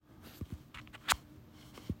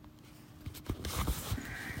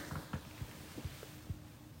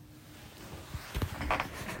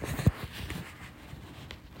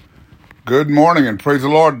Good morning and praise the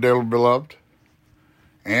Lord, dearly beloved,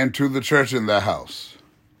 and to the church in the house.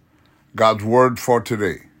 God's word for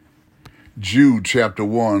today. Jude chapter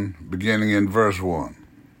 1, beginning in verse 1.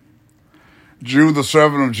 Jude, the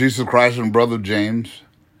servant of Jesus Christ and brother James,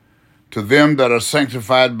 to them that are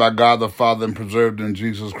sanctified by God the Father and preserved in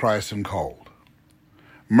Jesus Christ and called.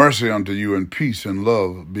 Mercy unto you and peace and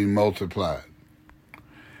love be multiplied.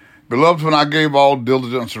 Beloved, when I gave all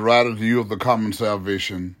diligence to write unto you of the common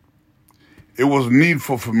salvation, it was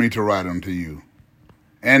needful for me to write unto you,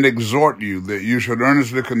 and exhort you that you should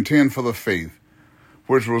earnestly contend for the faith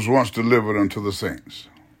which was once delivered unto the saints.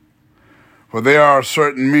 For there are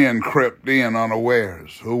certain men crept in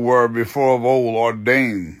unawares, who were before of old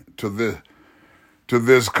ordained to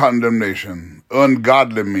this condemnation,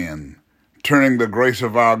 ungodly men, turning the grace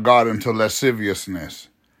of our God into lasciviousness,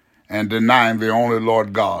 and denying the only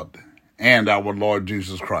Lord God, and our Lord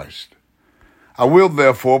Jesus Christ. I will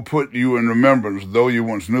therefore put you in remembrance, though you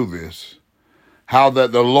once knew this, how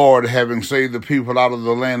that the Lord, having saved the people out of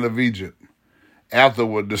the land of Egypt,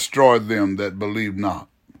 afterward destroyed them that believed not.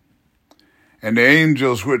 And the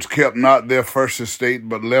angels which kept not their first estate,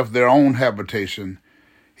 but left their own habitation,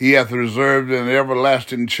 he hath reserved in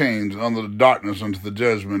everlasting chains under the darkness unto the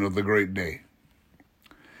judgment of the great day.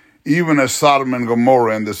 Even as Sodom and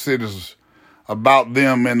Gomorrah and the cities about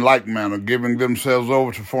them in like manner, giving themselves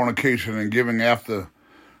over to fornication and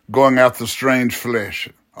going after strange flesh,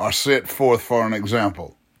 are set forth for an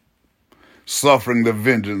example, suffering the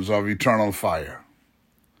vengeance of eternal fire.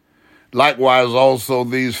 Likewise also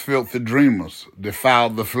these filthy dreamers defile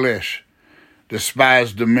the flesh,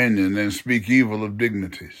 despise dominion, and speak evil of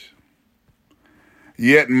dignities.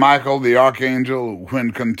 Yet Michael the archangel,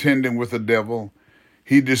 when contending with the devil,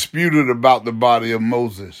 he disputed about the body of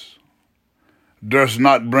Moses, durst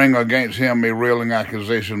not bring against him a railing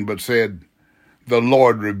accusation, but said, The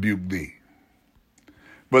Lord rebuke thee.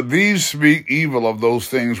 But these speak evil of those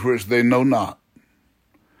things which they know not,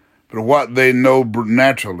 but what they know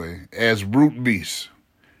naturally, as brute beasts,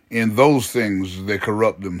 in those things they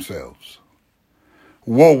corrupt themselves.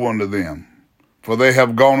 Woe unto them, for they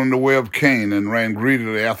have gone in the way of Cain, and ran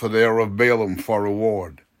greedily after the error of Balaam for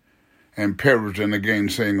reward, and perished in the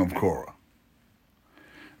gainsaying of Korah.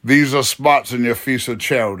 These are spots in your feast of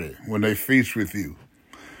charity, when they feast with you,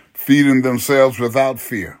 feeding themselves without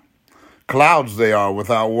fear. Clouds they are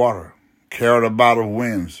without water, carried about of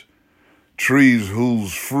winds, trees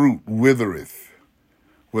whose fruit withereth,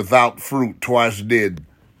 without fruit twice dead,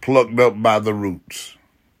 plucked up by the roots.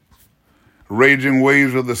 Raging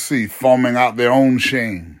waves of the sea, foaming out their own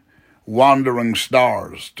shame, wandering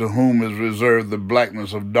stars, to whom is reserved the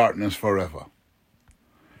blackness of darkness forever.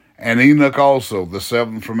 And Enoch also, the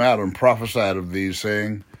seventh from Adam, prophesied of these,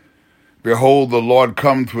 saying, Behold, the Lord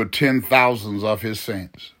cometh with 10,000s of his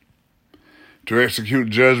saints, to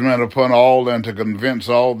execute judgment upon all, and to convince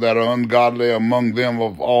all that are ungodly among them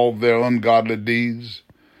of all their ungodly deeds,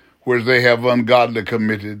 which they have ungodly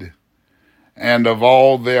committed, and of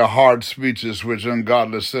all their hard speeches which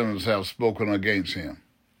ungodly sinners have spoken against him.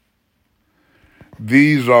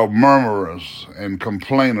 These are murmurers and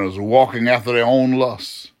complainers, walking after their own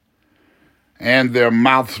lusts, and their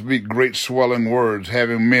mouths speak great swelling words,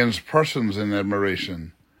 having men's persons in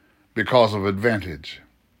admiration because of advantage.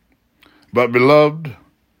 But, beloved,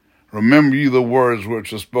 remember ye the words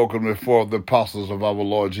which were spoken before of the apostles of our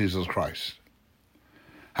Lord Jesus Christ,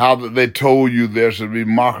 how that they told you there should be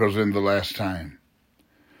mockers in the last time,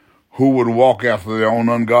 who would walk after their own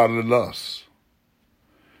ungodly lusts.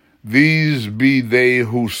 These be they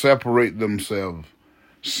who separate themselves,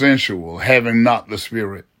 sensual, having not the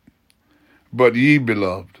Spirit. But ye,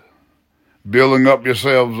 beloved, building up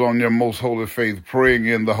yourselves on your most holy faith, praying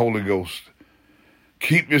in the Holy Ghost,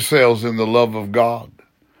 keep yourselves in the love of God,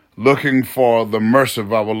 looking for the mercy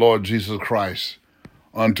of our Lord Jesus Christ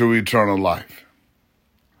unto eternal life.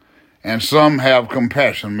 And some have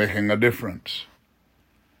compassion, making a difference,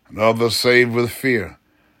 and others save with fear,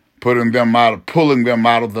 pulling them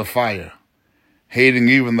out of the fire, hating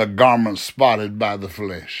even the garments spotted by the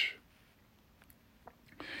flesh.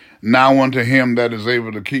 Now unto him that is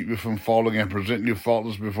able to keep you from falling and present you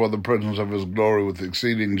faultless before the presence of his glory with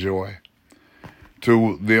exceeding joy,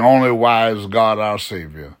 to the only wise God our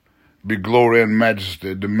Savior, be glory and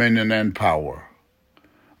majesty, dominion and power,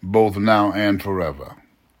 both now and forever.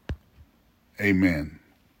 Amen.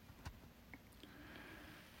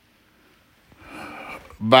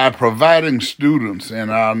 By providing students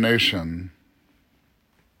in our nation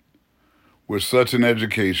with such an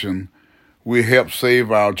education, we help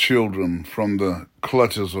save our children from the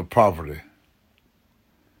clutches of poverty,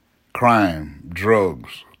 crime,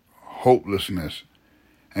 drugs, hopelessness,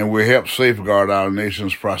 and will help safeguard our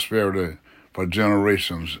nation's prosperity for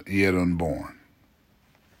generations yet unborn.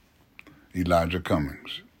 Elijah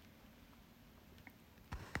Cummings.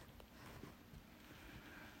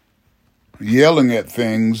 Yelling at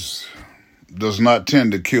things does not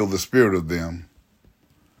tend to kill the spirit of them.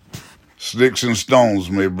 Sticks and stones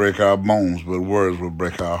may break our bones, but words will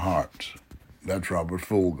break our hearts. That's Robert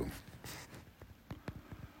Fulghum.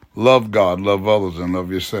 Love God, love others, and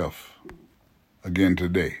love yourself. Again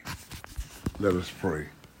today, let us pray.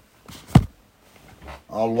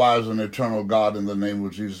 All-wise and eternal God, in the name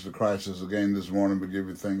of Jesus Christ, as again this morning we give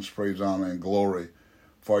you thanks, praise, honor, and glory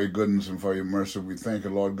for your goodness and for your mercy. We thank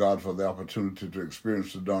you, Lord God, for the opportunity to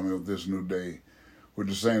experience the dawning of this new day with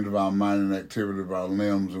the same of our mind and activity of our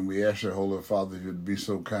limbs. And we ask you, Holy Father, if you'd be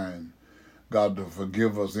so kind, God, to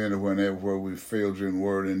forgive us anywhere and everywhere we failed you in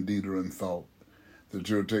word, in deed, or in thought, that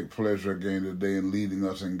you'll take pleasure again today in leading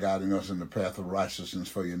us and guiding us in the path of righteousness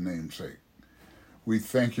for your name's sake. We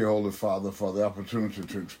thank you, Holy Father, for the opportunity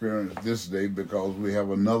to experience this day, because we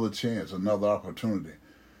have another chance, another opportunity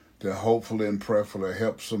to hopefully and prayerfully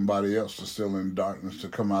help somebody else that's still in darkness to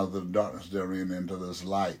come out of the darkness therein into this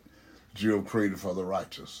light that you have created for the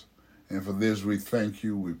righteous. And for this we thank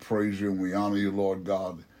you, we praise you, and we honor you, Lord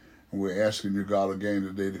God. And we're asking you, God, again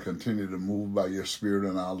today to continue to move by your Spirit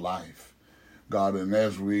in our life. God, and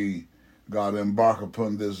as we, God, embark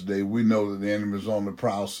upon this day, we know that the enemy is on the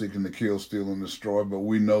prowl seeking to kill, steal, and destroy, but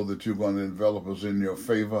we know that you're going to envelop us in your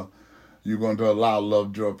favor. You're going to allow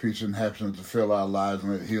love, joy, peace, and happiness to fill our lives,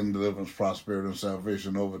 and let healing, deliverance, prosperity, and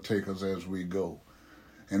salvation overtake us as we go.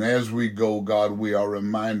 And as we go, God, we are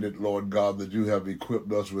reminded, Lord God, that you have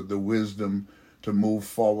equipped us with the wisdom to move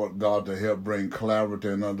forward, God, to help bring clarity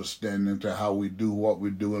and understanding to how we do what we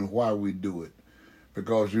do and why we do it.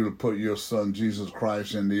 Because you put your Son, Jesus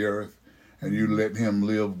Christ, in the earth, and you let him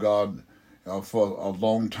live, God, for a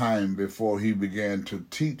long time before he began to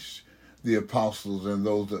teach the apostles and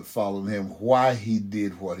those that followed him why he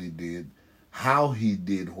did what he did, how he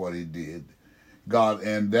did what he did, God,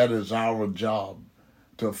 and that is our job,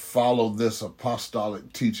 to follow this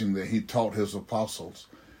apostolic teaching that he taught his apostles,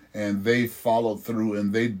 and they followed through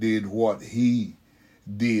and they did what he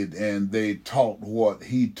did, and they taught what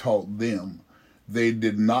he taught them. They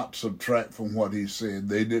did not subtract from what he said.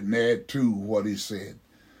 They didn't add to what he said.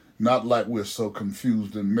 Not like we're so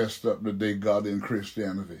confused and messed up today, God, in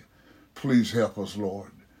Christianity. Please help us,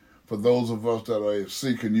 Lord. For those of us that are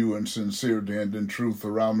seeking you in sincerity and in truth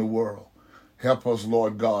around the world, help us,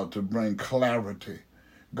 Lord God, to bring clarity,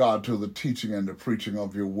 God, to the teaching and the preaching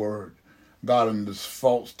of your word. God, in this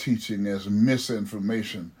false teaching as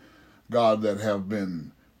misinformation, God, that have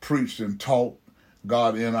been preached and taught,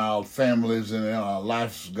 God, in our families and in our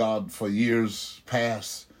lives, God, for years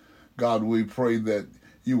past. God, we pray that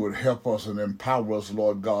you would help us and empower us,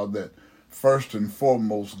 Lord God, that first and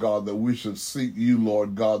foremost, God, that we should seek you,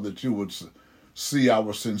 Lord God, that you would see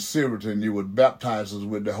our sincerity and you would baptize us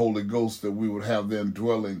with the Holy Ghost, that we would have the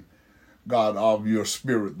indwelling, God, of your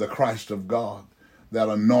Spirit, the Christ of God, that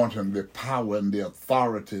anointing, the power and the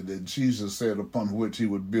authority that Jesus said upon which he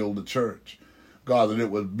would build the church. God, that it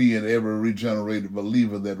would be in every regenerated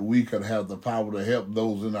believer, that we could have the power to help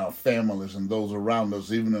those in our families and those around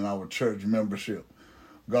us, even in our church membership.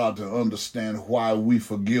 God, to understand why we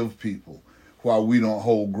forgive people, why we don't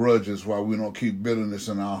hold grudges, why we don't keep bitterness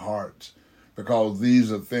in our hearts. Because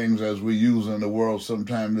these are things, as we use in the world,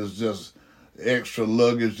 sometimes it's just extra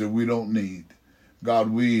luggage that we don't need. God,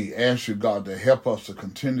 we ask you, God, to help us to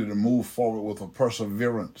continue to move forward with a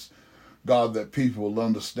perseverance. God, that people will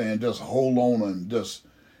understand, just hold on and just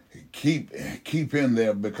keep in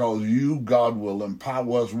there, because you, God, will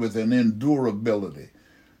empower us with an endurability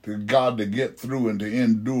to God to get through and to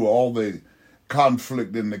endure all the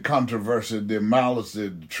conflict and the controversy, the malice,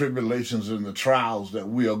 the tribulations and the trials that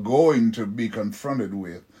we are going to be confronted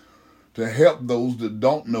with, to help those that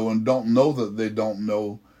don't know and don't know that they don't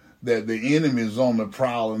know that the enemy is on the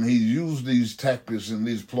prowl, and he used these tactics and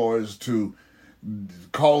these ploys to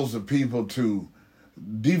cause the people to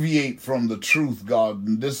deviate from the truth, God,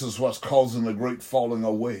 and this is what's causing the great falling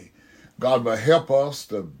away. God, but help us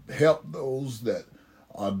to help those that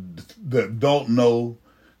don't know,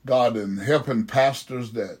 God, and helping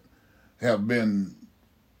pastors that have been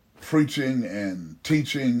preaching and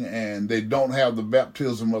teaching and they don't have the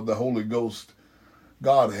baptism of the Holy Ghost.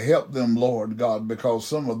 God, help them, Lord God, because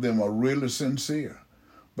some of them are really sincere,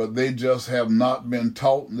 but they just have not been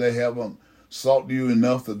taught, and they haven't sought you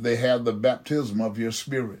enough that they have the baptism of your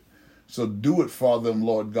Spirit. So do it for them,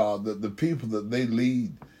 Lord God, that the people that they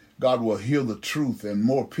lead, God, will hear the truth, and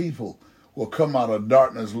more people will come out of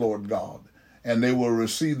darkness, Lord God, and they will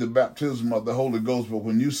receive the baptism of the Holy Ghost. But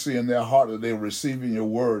when you see in their heart that they're receiving your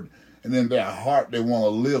word, and in their heart they want to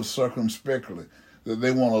live circumspectly, that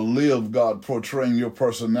they want to live, God, portraying your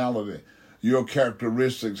personality, your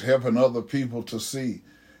characteristics, helping other people to see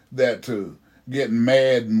that to get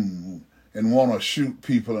mad and want to shoot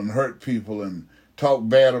people and hurt people and talk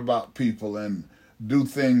bad about people and do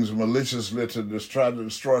things maliciously to try to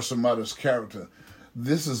destroy somebody's character.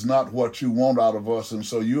 This is not what you want out of us, and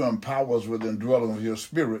so you empower us with the indwelling of your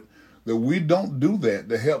spirit that we don't do that,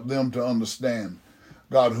 to help them to understand,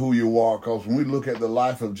 God, who you are. Because when we look at the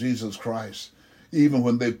life of Jesus Christ, even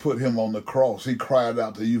when they put him on the cross, he cried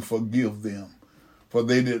out to you, forgive them, for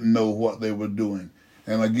they didn't know what they were doing.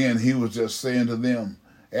 And again, he was just saying to them,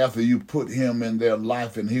 after you put him in their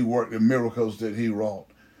life and he worked the miracles that he wrought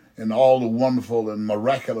and all the wonderful and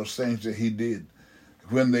miraculous things that he did,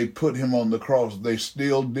 when they put him on the cross, they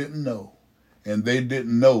still didn't know. And they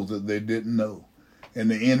didn't know that they didn't know.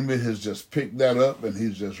 And the enemy has just picked that up and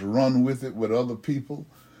he's just run with it with other people.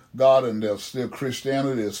 God, and there's still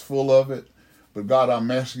Christianity is full of it. But God, I'm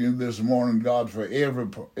asking you this morning, God, for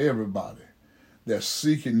everybody that's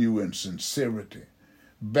seeking you in sincerity,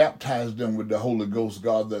 baptize them with the Holy Ghost,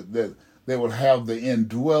 God, that they will have the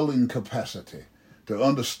indwelling capacity to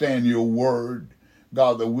understand your word,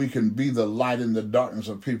 God, that we can be the light in the darkness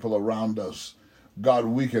of people around us. God,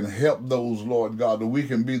 we can help those, Lord God, that we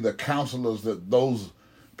can be the counselors that those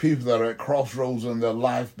people that are at crossroads in their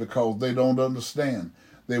life because they don't understand.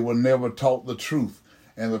 They were never taught the truth.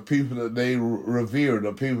 And the people that they revered,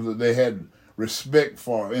 the people that they had respect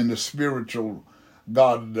for in the spiritual,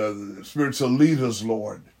 God, the spiritual leaders,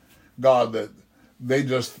 Lord, God, that they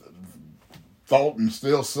just thought, and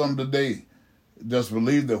still some today, just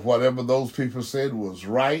believe that whatever those people said was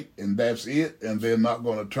right, and that's it, and they're not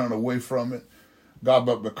going to turn away from it. God,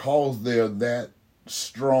 but because they're that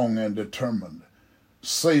strong and determined,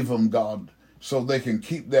 save them, God, so they can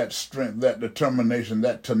keep that strength, that determination,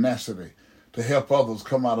 that tenacity to help others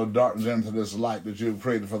come out of darkness into this light that you've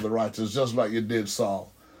created for the righteous, just like you did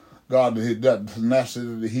Saul. God, that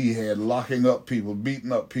tenacity that he had, locking up people,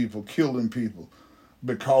 beating up people, killing people,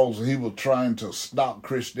 because he was trying to stop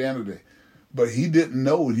Christianity. But he didn't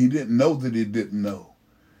know, and he didn't know that he didn't know.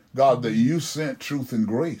 God, that you sent truth and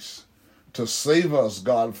grace to save us,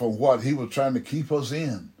 God, from what he was trying to keep us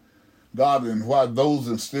in. God, and why those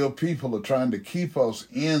and still people are trying to keep us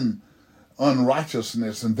in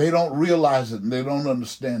unrighteousness, and they don't realize it and they don't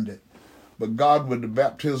understand it. But God, with the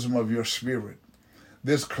baptism of your spirit,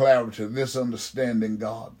 this clarity, this understanding,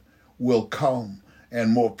 God, will come,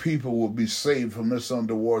 and more people will be saved from this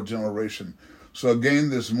underworld generation. So again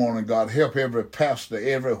this morning, God, help every pastor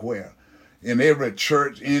everywhere, in every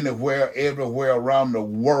church, anywhere, everywhere around the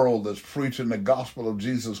world that's preaching the gospel of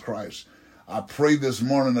Jesus Christ. I pray this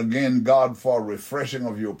morning again, God, for a refreshing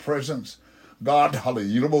of your presence. God,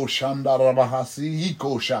 hallelujah.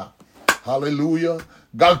 Hallelujah.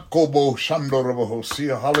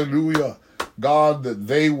 Hallelujah. God, that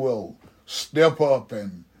they will step up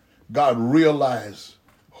and, God, realize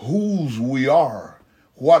whose we are,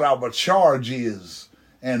 what our charge is,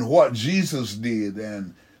 and what Jesus did.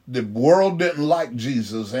 And the world didn't like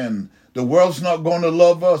Jesus, and the world's not going to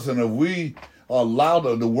love us. And if we allow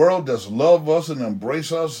the world just love us and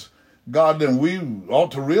embrace us, God, then we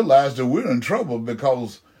ought to realize that we're in trouble,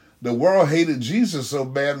 because the world hated Jesus so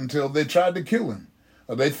bad until they tried to kill him.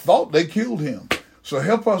 Or they thought they killed him. So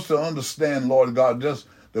help us to understand, Lord God, just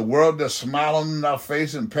the world just smiling in our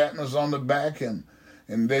face and patting us on the back, and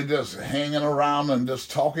they just hanging around and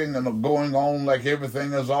just talking and going on like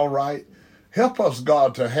everything is all right. Help us,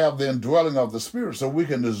 God, to have the indwelling of the Spirit so we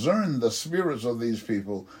can discern the spirits of these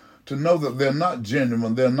people, to know that they're not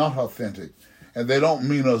genuine, they're not authentic, and they don't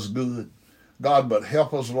mean us good. God, but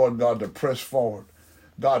help us, Lord God, to press forward,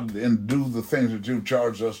 God, and do the things that you've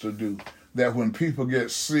charged us to do. That when people get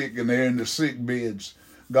sick and they're in the sick beds,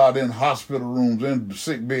 God, in hospital rooms, in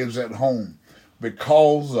sick beds at home,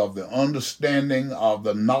 because of the understanding of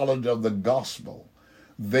the knowledge of the gospel,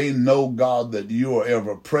 they know, God, that you are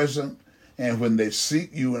ever present. And when they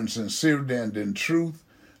seek you in sincerity and in truth,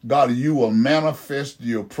 God, you will manifest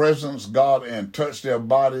your presence, God, and touch their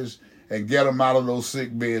bodies and get them out of those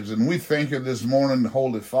sick beds. And we thank you this morning,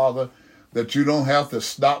 Holy Father, that you don't have to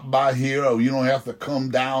stop by here, or you don't have to come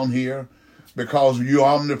down here, because you're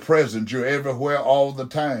omnipresent. You're everywhere all the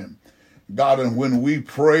time, God. And when we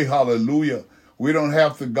pray, hallelujah, we don't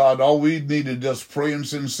have to, God, all we need is just pray in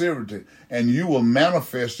sincerity, and you will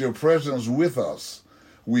manifest your presence with us.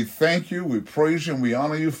 We thank you, we praise you, and we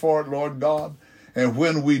honor you for it, Lord God. And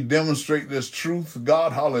when we demonstrate this truth,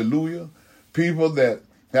 God, hallelujah, people that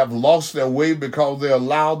have lost their way because they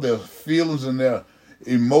allowed their feelings and their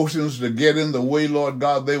emotions to get in the way, Lord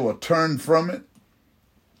God. They will turn from it,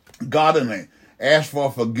 God, and they ask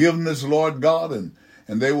for forgiveness, Lord God, and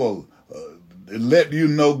they will let you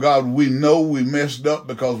know, God, we know we messed up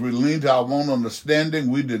because we leaned to our own understanding.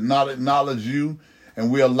 We did not acknowledge you, and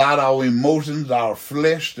we allowed our emotions, our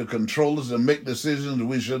flesh to control us and make decisions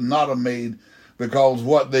we should not have made, because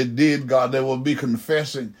what they did, God, they will be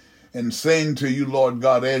confessing and saying to you, Lord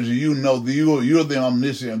God, as you know, you're the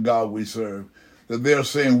omniscient God we serve, that they're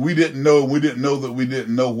saying we didn't know that we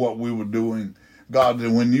didn't know what we were doing. God,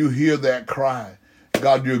 and when you hear that cry,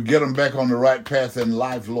 God, you'll get them back on the right path in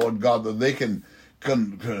life, Lord God, that they can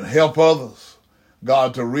help others,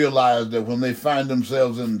 God, to realize that when they find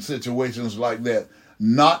themselves in situations like that,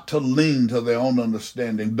 not to lean to their own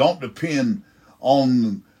understanding. Don't depend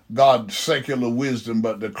on, God, secular wisdom,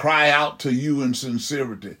 but to cry out to you in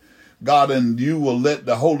sincerity, God, and you will let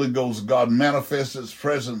the Holy Ghost, God, manifest its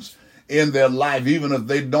presence in their life, even if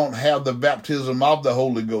they don't have the baptism of the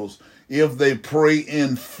Holy Ghost. If they pray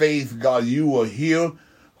in faith, God, you will hear,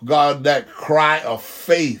 God, that cry of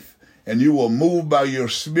faith, and you will move by your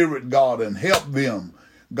Spirit, God, and help them,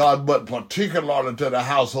 God, but particularly to the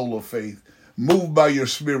household of faith. Move by your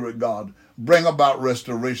Spirit, God. Bring about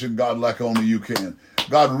restoration, God, like only you can.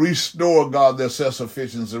 God, restore, God, their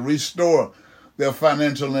self-sufficiency. Restore their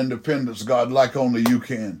financial independence, God, like only you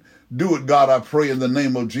can. Do it, God, I pray in the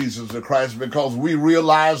name of Jesus the Christ, because we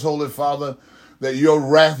realize, Holy Father, that your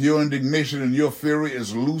wrath, your indignation, and your fury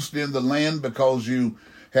is loosed in the land because you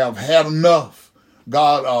have had enough,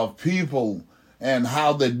 God, of people and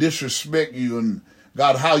how they disrespect you, and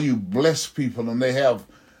God, how you bless people and they have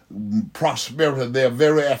prosperity. They're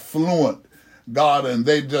very affluent, God, and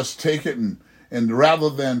they just take it and rather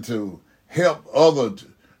than to help other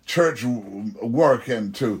church work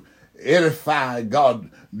and to edify, God,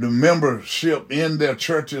 the membership in their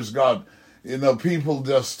churches, God, people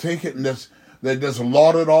just take it and they just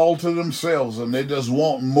laud it all to themselves, and they just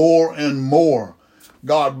want more and more,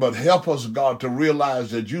 God. But help us, God, to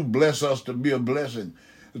realize that you bless us to be a blessing.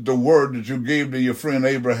 The word that you gave to your friend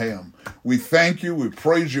Abraham. We thank you, we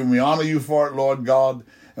praise you, and we honor you for it, Lord God.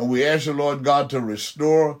 And we ask you, Lord God, to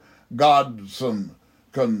restore, God, some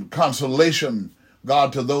consolation,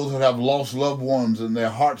 God, to those that have lost loved ones and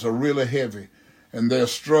their hearts are really heavy and they're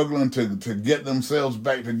struggling to get themselves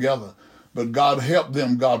back together. But God, help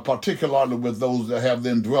them, God, particularly with those that have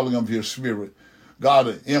the indwelling of your Spirit.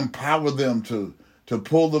 God, empower them to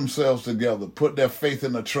pull themselves together, put their faith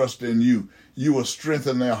and their trust in you. You will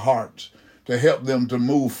strengthen their hearts to help them to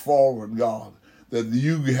move forward, God, that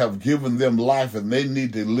you have given them life and they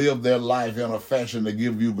need to live their life in a fashion to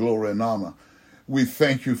give you glory and honor. We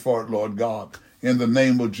thank you for it, Lord God, in the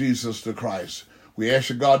name of Jesus the Christ. We ask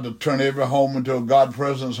you, God, to turn every home into a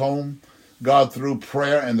God-presence home, God, through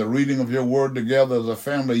prayer and the reading of your word together as a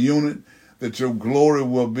family unit, that your glory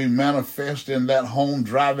will be manifest in that home,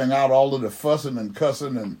 driving out all of the fussing and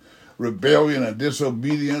cussing and rebellion and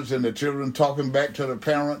disobedience and the children talking back to the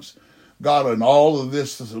parents. God, and all of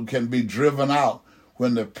this can be driven out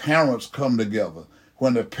when the parents come together,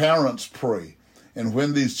 when the parents pray, and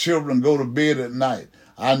when these children go to bed at night.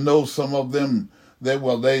 I know some of them, they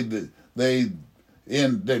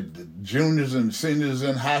juniors and seniors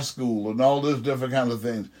in high school and all those different kinds of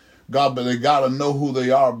things. God, but they got to know who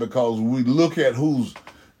they are, because we look at who's,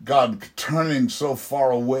 God, turning so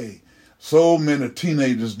far away. So many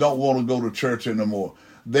teenagers don't want to go to church anymore.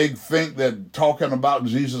 They think that talking about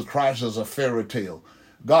Jesus Christ is a fairy tale.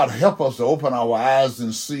 God, help us to open our eyes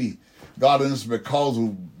and see. God, and it's because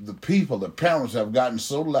of the people, the parents have gotten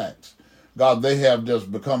so lax. God, they have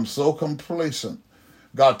just become so complacent.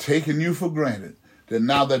 God, taking you for granted that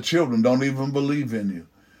now their children don't even believe in you.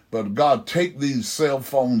 But God, take these cell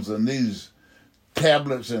phones and these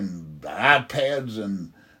tablets and iPads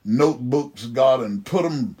and notebooks, God, and put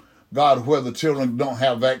them, God, where the children don't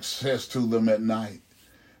have access to them at night.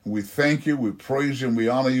 We thank you, we praise you, and we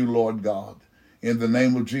honor you, Lord God, in the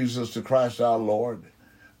name of Jesus the Christ our Lord.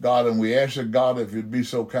 God, and we ask you, God, if you'd be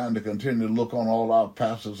so kind to continue to look on all our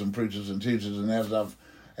pastors and preachers and teachers. And as I've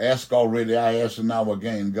asked already, I ask you now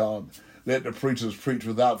again, God, let the preachers preach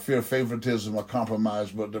without fear, favoritism, or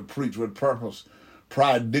compromise, but to preach with purpose,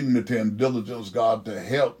 pride, dignity, and diligence, God, to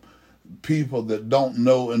help people that don't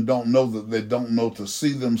know and don't know that they don't know to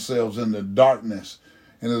see themselves in the darkness,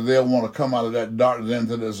 and that they'll want to come out of that darkness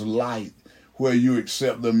into this light where you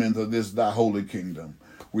accept them into this thy holy kingdom.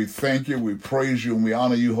 We thank you, we praise you, and we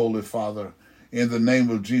honor you, Holy Father, in the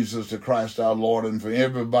name of Jesus the Christ our Lord. And for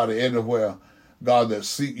everybody everywhere, God, that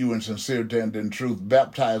seek you in sincerity and in truth,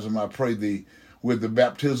 baptize them, I pray thee, with the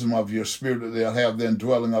baptism of your Spirit, that they'll have the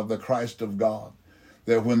indwelling of the Christ of God.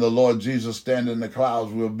 That when the Lord Jesus stand in the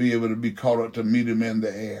clouds, we'll be able to be caught up to meet him in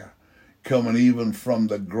the air, coming even from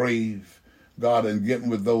the grave, God, and getting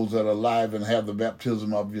with those that are alive and have the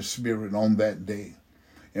baptism of your Spirit on that day,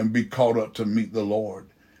 and be caught up to meet the Lord,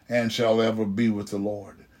 and shall ever be with the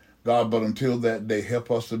Lord. God, but until that day, help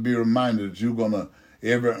us to be reminded that you're going to,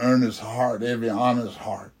 every earnest heart, every honest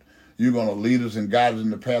heart, you're going to lead us and guide us in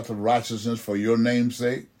the path of righteousness for your name's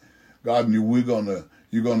sake. God, and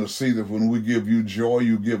you're going to see that when we give you joy,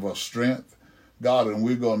 you give us strength. God, and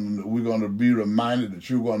we're going to be reminded that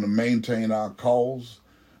you're going to maintain our cause.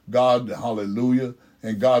 God, hallelujah.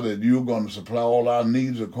 And God, that you're going to supply all our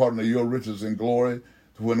needs according to your riches and glory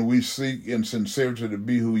when we seek in sincerity to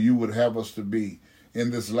be who you would have us to be in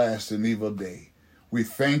this last and evil day. We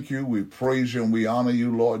thank you, we praise you, and we honor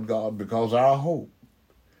you, Lord God, because our hope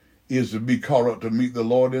is to be caught up to meet the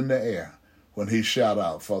Lord in the air when he shout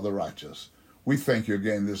out for the righteous. We thank you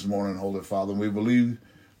again this morning, Holy Father, and we believe,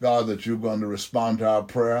 God, that you're going to respond to our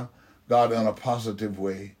prayer, God, in a positive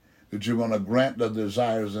way, that you're going to grant the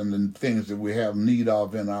desires and the things that we have need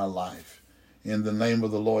of in our life. In the name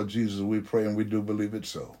of the Lord Jesus, we pray, and we do believe it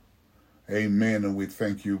so. Amen, and we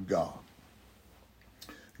thank you, God.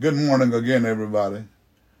 Good morning again, everybody.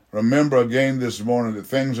 Remember again this morning that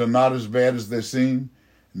things are not as bad as they seem.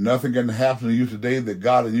 Nothing can happen to you today that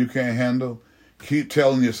God and you can't handle. Keep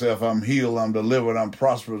telling yourself, I'm healed, I'm delivered, I'm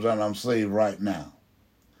prosperous, and I'm saved right now.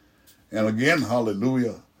 And again,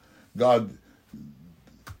 hallelujah, God,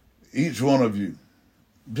 each one of you,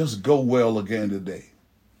 just go well again today.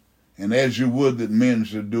 And as you would that men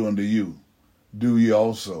should do unto you, do ye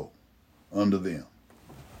also unto them.